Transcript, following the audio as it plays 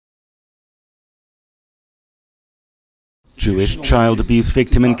Jewish child abuse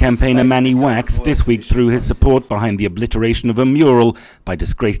victim and campaigner Manny Waks this week threw his support behind the obliteration of a mural by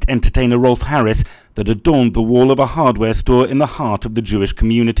disgraced entertainer Rolf Harris that adorned the wall of a hardware store in the heart of the Jewish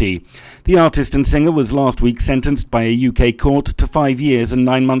community. The artist and singer was last week sentenced by a UK court to 5 years and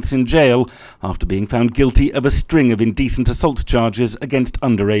 9 months in jail after being found guilty of a string of indecent assault charges against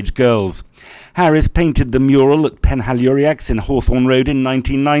underage girls. Harris painted the mural at Penhalluriak's in Hawthorne Road in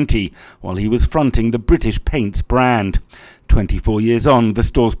 1990 while he was fronting the British Paints brand. 24 years on, the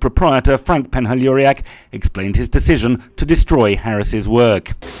store's proprietor, Frank Penhalluriak, explained his decision to destroy Harris's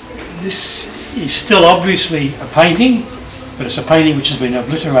work. This is still obviously a painting, but it's a painting which has been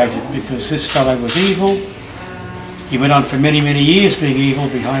obliterated because this fellow was evil. He went on for many, many years being evil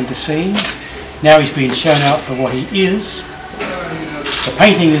behind the scenes. Now he's been shown out for what he is. The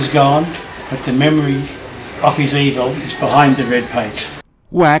painting is gone, but the memory of his evil is behind the red paint.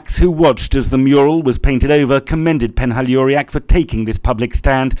 Waks, who watched as the mural was painted over, commended Penhalluriak for taking this public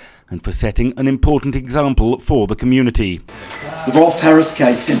stand and for setting an important example for the community. The Rolf Harris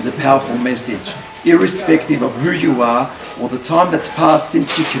case sends a powerful message. Irrespective of who you are or the time that's passed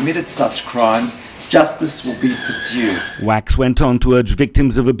since you committed such crimes, justice will be pursued. Waks went on to urge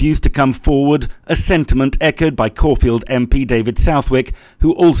victims of abuse to come forward, a sentiment echoed by Caulfield MP David Southwick,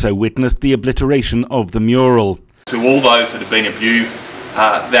 who also witnessed the obliteration of the mural. To all those that have been abused,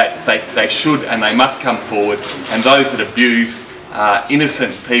 that they should and they must come forward, and those that abuse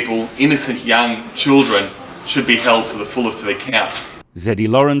innocent people, innocent young children, should be held to the fullest of account. Zeddy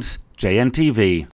Lawrence, JNTV.